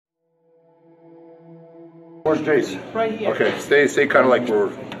Where's Jace? Right here. Okay, stay kind of like we're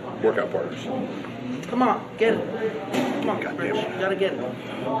workout partners. Come on, get it. Come on, Rich, you gotta get it.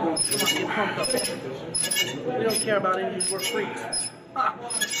 Come on, get pumped up. We don't care about injuries, we're freaks. Ah.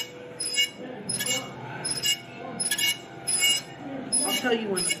 I'll tell you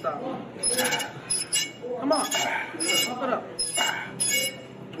when to stop. Come on, pump it up.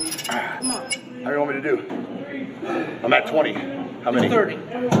 Come on. How do you want me to do? I'm at 20. How many? 30. We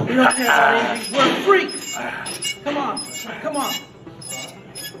don't care about injuries, we're freaks. Come on, come on.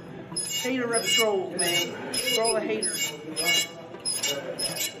 Hater rep trolls, man. For all the haters.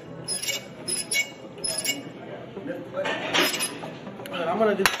 I'm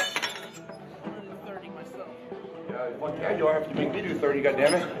gonna do 30 myself. Yeah, fuck yeah, you'll have to make me do 30,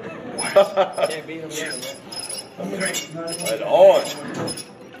 goddammit. Can't beat him yet, man. Right on.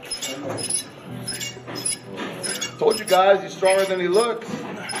 Told you guys, he's stronger than he looks.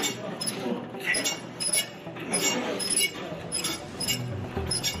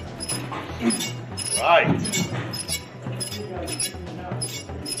 Right.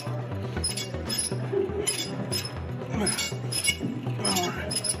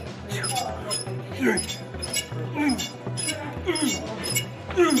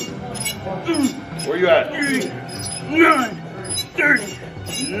 Where you at? 9, 30.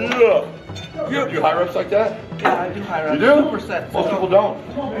 Yeah. You do high reps like that? Yeah, I do high reps. You do? Supersets. Most people don't.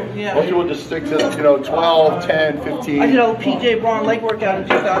 Yeah. Most people just stick to, 12, 10, 15. I did a PJ Braun leg workout in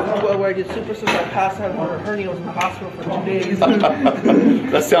 2012 where I did supersets. I passed out her hernia, was in the hospital for 2 days.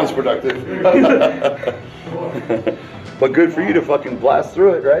 That sounds productive. But good for you to fucking blast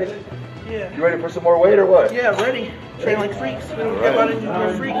through it, right? Yeah. You ready for some more weight or what? Yeah, ready. Train like freaks. We don't care about injuries,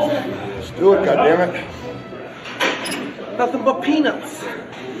 we're freaks. Let's do it, goddammit. Nothing but peanuts.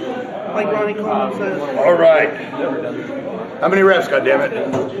 Like Ronnie Coleman says. All right. How many reps, goddammit?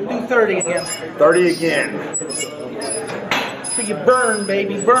 Do 30 again. 30 again. So you burn,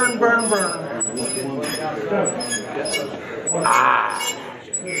 baby. Burn, burn, burn. Ah,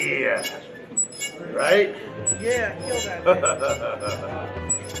 yeah. Right? Yeah, kill that.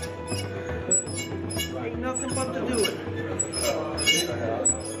 Ain't nothing but to do it.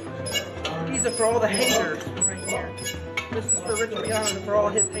 These are for all the haters right here. This is for Rich Piana and for all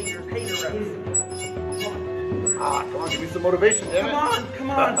his haters, hater reps. Ah, come on, give me some motivation, damn it. Come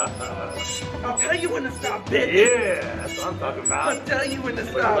on. I'll tell you when to stop, bitch. Yeah, that's what I'm talking about. I'll tell you when to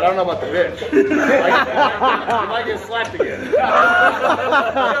But stop. I don't know about the bitch. You might get slapped again. It's a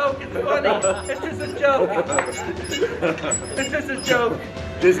joke, it's funny. It's just a joke. It's just a joke.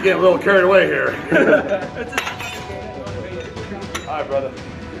 Just getting a little carried away here. It's All right, brother.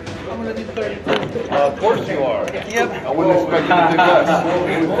 I'm gonna do 30. Of course you are. Yep. I wouldn't expect you to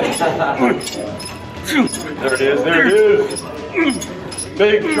do less. There it is, there it is.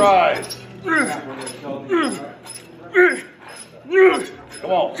 Big tries.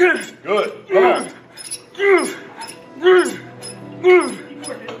 Come on. Good. Come on.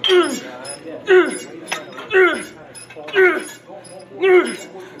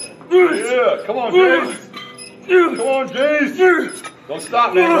 Yeah, come on, Jace. Come on, Jace. Don't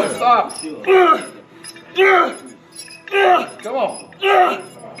stop, man. Don't stop. Come on.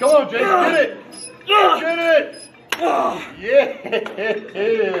 Come on, Jace. Get it. Get it.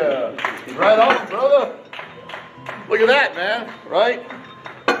 Yeah. Right on, brother. Look at that, man. Right?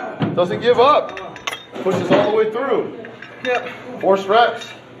 Doesn't give up. Pushes all the way through. Yep. Force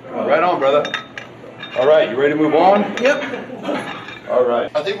reps. Right on, brother. All right, you ready to move on? Yep. All right.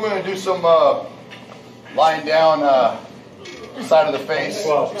 I think we're going to do some lying down side of the face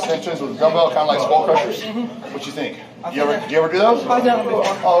extensions with dumbbell, kind of like skull crushers. What you think? Do you ever do those? I've done them before.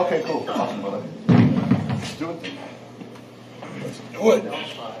 Oh, okay, cool. Awesome, brother. Let's do it. Let's do it.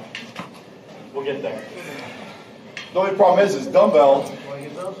 We'll get there. The only problem is dumbbell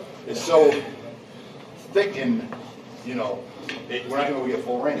is so thick and, we're not going to get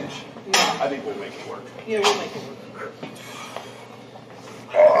full range. I think we'll make it work. Yeah, we'll make it work.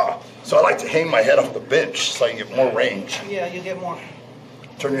 So I like to hang my head off the bench so I can get more range. Yeah, you get more.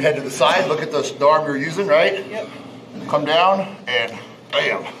 Turn your head to the side, look at the arm you're using, right? Yep. Come down and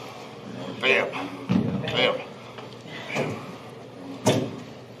bam, bam, bam.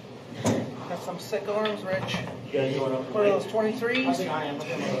 Got some sick arms, Rich. What are those, 23s? A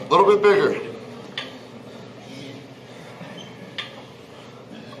little bit bigger.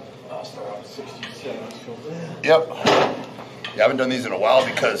 Yep. Yeah, I haven't done these in a while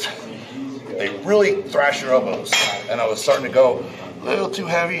because they really thrash your elbows. And I was starting to go a little too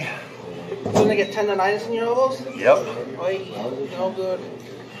heavy. Doesn't it get tendonitis in your elbows? Yep. Oy, no good.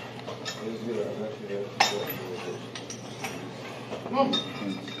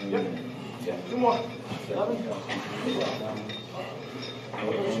 Two more. 11.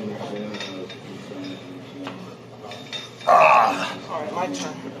 All right, my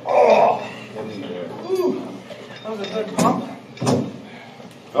turn. Oh. Ooh, that was a good pump.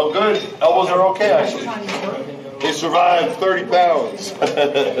 Felt good. Elbows are okay, actually. He survived 30 pounds.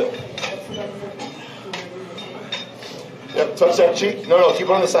 Yep, touch that cheek. No, keep it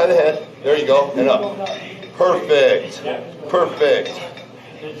on the side of the head. There you go, and up. Perfect. Perfect.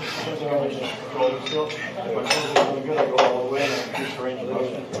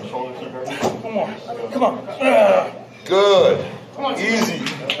 One more. Come on. Good. Easy.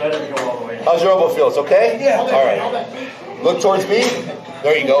 How's your elbow feel? It's okay? Yeah. All right. Look towards me.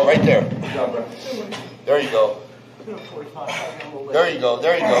 There you go, right there. There you go. There you go.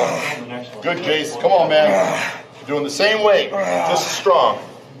 There you go. Good, Jace. Come on, man. You're doing the same weight, just as strong.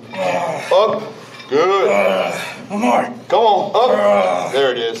 Up. Good. One more. Come on. Up.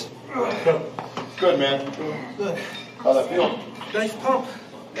 There it is. Good, man. Good. How's that feel? Nice pump.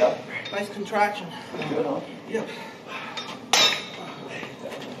 Yeah. Nice contraction. Good, huh? Yep.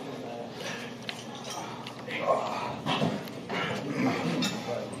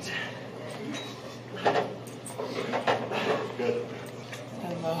 Good.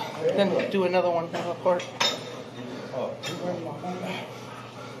 And then do another one apart.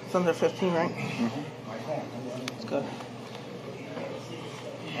 It's under 15, right? Mm-hmm. It's good.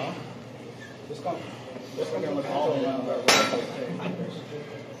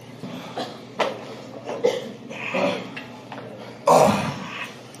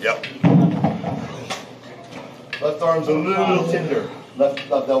 Yep. Left arm's a little tender.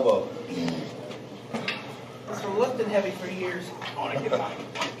 Left elbow. I've been lifting heavy for years.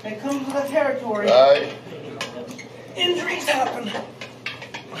 It comes with the territory. Right. Injuries happen.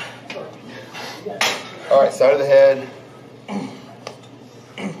 All right, side of the head.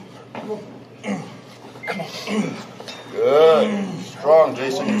 Good. Strong,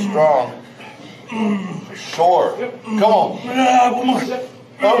 Jason. You're strong. Sure. Come on. One more.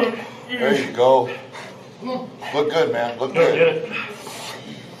 Up. There you go. Look good, man. Look good.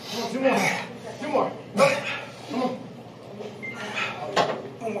 Two more. Two more.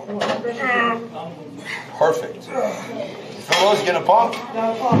 Perfect. Feel those getting a pump?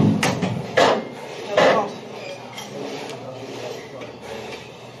 Got a pump. Got a pump.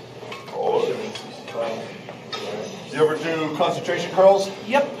 Oh. You ever do concentration curls?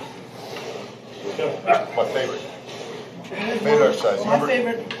 Yep. My favorite. Favorite exercise. My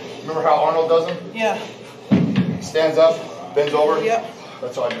favorite. Remember how Arnold does them? Yeah. He stands up, bends over. Yep.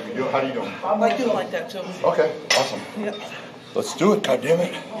 That's all you do. How do you do them? I like doing like that too. Okay, awesome. Yep. Let's do it,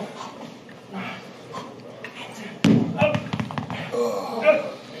 goddammit.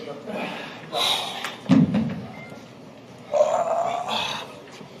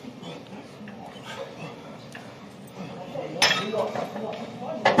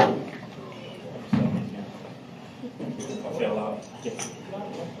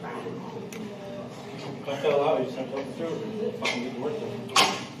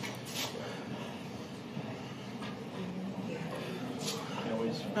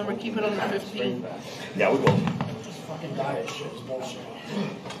 Remember, keep it under 15. Yeah, we will. Fucking diet shit is bullshit.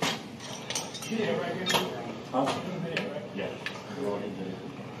 Huh? Yeah.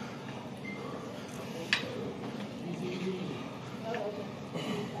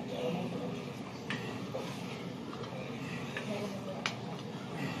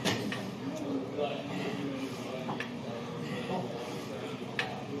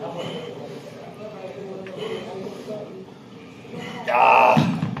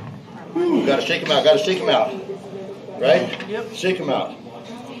 Gotta shake him out, gotta shake him out. Right? Yep. Shake him out.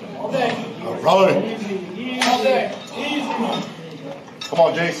 All day. All right. All day. Easy. Come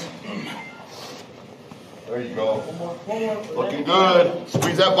on, Jace. There you go. Looking good.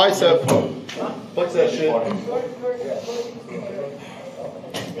 Squeeze that bicep. Flex that shit.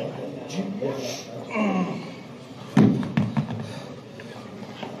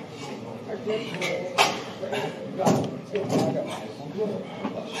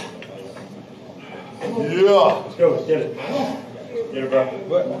 Yeah. Let's go. Let's get it. Get it, bro.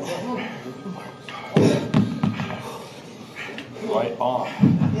 Right on.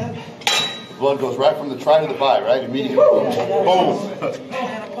 Yep. Blood goes right from the tri to the bi, right? Immediately. Boom.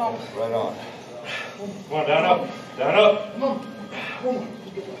 And a pump. Right on. Come on, down up. Down up.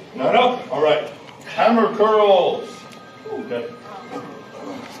 Down up. All right. Hammer curls. Good.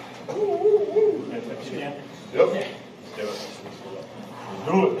 Yep. Do it.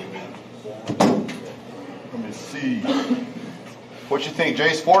 Do it. Let me see. What you think,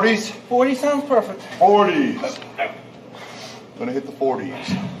 Jace? 40s? 40 sounds perfect. 40s. Gonna hit the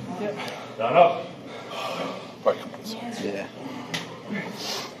 40s. All Yep. Down up. Probably come this way. Yeah.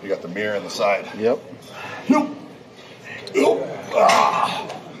 You got the mirror on the side. Yep. Nope. Nope. Ah.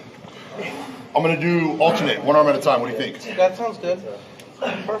 I'm gonna do alternate, one arm at a time. What do you think? That sounds good.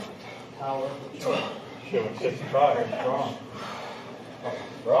 Perfect. Shit, 65. Strong.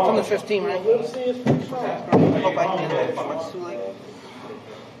 It's on the 15, right? I hope I can get that before it's too late.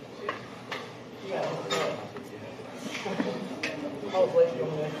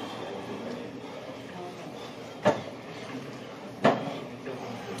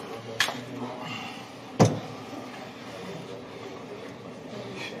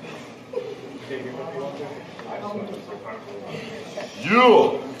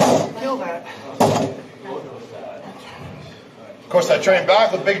 You. Kill that. Of course, I trained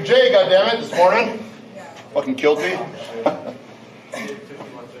back with Big J, goddammit, this morning. Fucking killed me.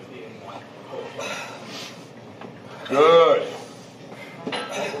 Good.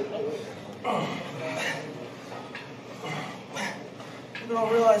 You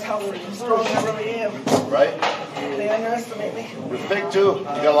don't realize how freaking strong I really am. Right? They underestimate me. You're big too. You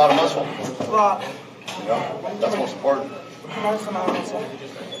got a lot of muscle. A lot. You know? That's most important. Tremendous amount of muscle.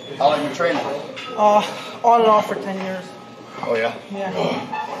 How long you been training? On and off for 10 years. Oh yeah? Yeah.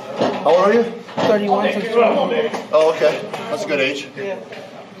 How old are you? 31 since 20. Oh, okay. That's a good age. Yeah.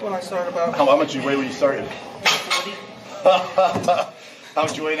 That's when I started about How much did you weigh when you started? 40. How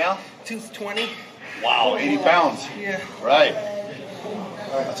much you weigh now? 220. Wow, 80 pounds. Yeah. Right.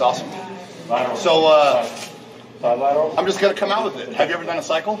 That's awesome. So, I'm just going to come out with it. Have you ever done a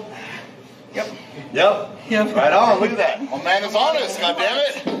cycle? Yep. Yep. Yep. Right on. Look at that. My man is honest,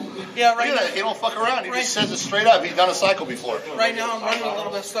 goddammit. Yeah, Look right at that. He don't fuck around. He just says it straight up. He's done a cycle before. Right now, I'm running a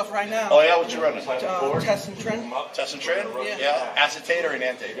little bit of stuff right now. Oh, yeah? What you running? Test and trend. Test and trend? Yeah. Acetate or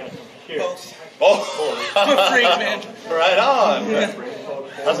enantate? Both. Both. I'm a freak, man. Right on. Yeah.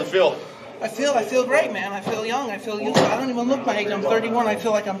 How's it feel? I feel great, man. I feel young. I feel youthful. I don't even look my age. I'm 31. I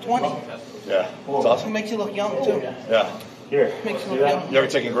feel like I'm 20. Yeah. It's It awesome. makes you look young, too. Yeah. Here. Makes you look young. You ever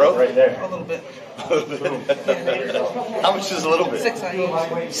taken growth? Right there. A little bit. How much is a little bit? 6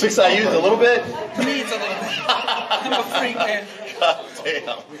 IUs. 6 IUs, a little bit? To me, it's a little bit. I'm a freak, man. God damn.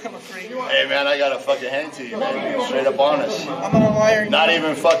 I'm a freak. Hey man, I got a fucking hand to you, man. Straight up honest. I'm not a liar. Not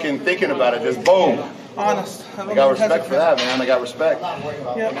even fucking thinking about it, just boom. Honest. I got respect for that, man. I got respect.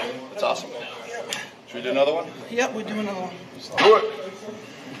 Yep. That's awesome. Should we do another one? Yep, we do another one. Let's do it.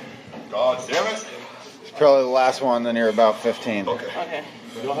 God damn it. It's probably the last one, then you're about 15. Okay. Okay.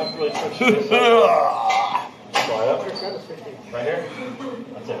 We don't have to really switch this. Fly up. Right here.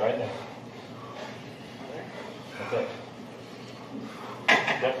 That's it, right there. That's it.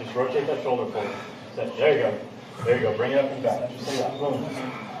 Yep, just rotate that shoulder forward. That's it. There you go. There you go. Bring it up and back. Just like that. Boom.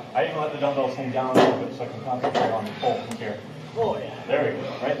 I even let the dumbbells hang down a little bit so I can concentrate on the pull from here. Oh, yeah. There we go.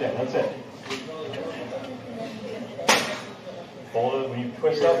 Right there. That's it. Fold it. When you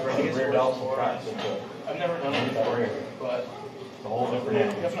twist up, bring the rear delts and traps into it. I've never done it before here, but it's a whole different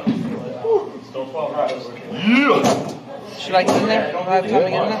animal. Definitely feel it. Still 12 reps. Yeah. Should I get in there? Don't I have time to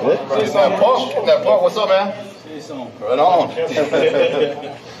get in there? Get that pump. Get that pump. What's up, man? Right on.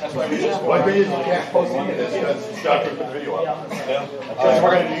 That's why we just can't post any of this because Scott can put the video up. Because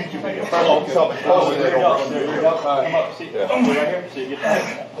we're going to do YouTube video. Post it. Come up, see. Right here, so you get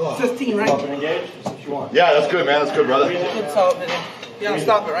that. 15, right? Up and engage. That's what you want. Yeah, that's good, man. That's good, brother. Good solid video. You gotta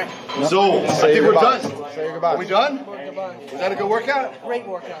stop it, right? So, I think we're done. Say your goodbyes. Are we done? Goodbye. Was that a good workout? Great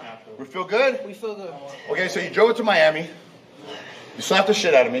workout. We feel good? We feel good. Okay, so you drove to Miami. You slapped the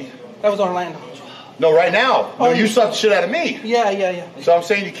shit out of me. That was Orlando. No, right now. No, Oh, you slapped the shit out of me. Yeah. So I'm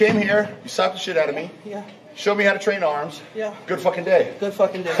saying you came here, you slapped the shit out of me, Yeah. showed me how to train arms. Yeah. Good fucking day. Good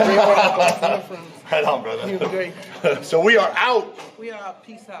fucking day. Great workout. My friends. Right on, brother. You were great. So we are out. We are out.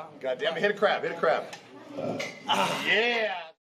 Peace out. God damn it, hit a crab, hit a crab.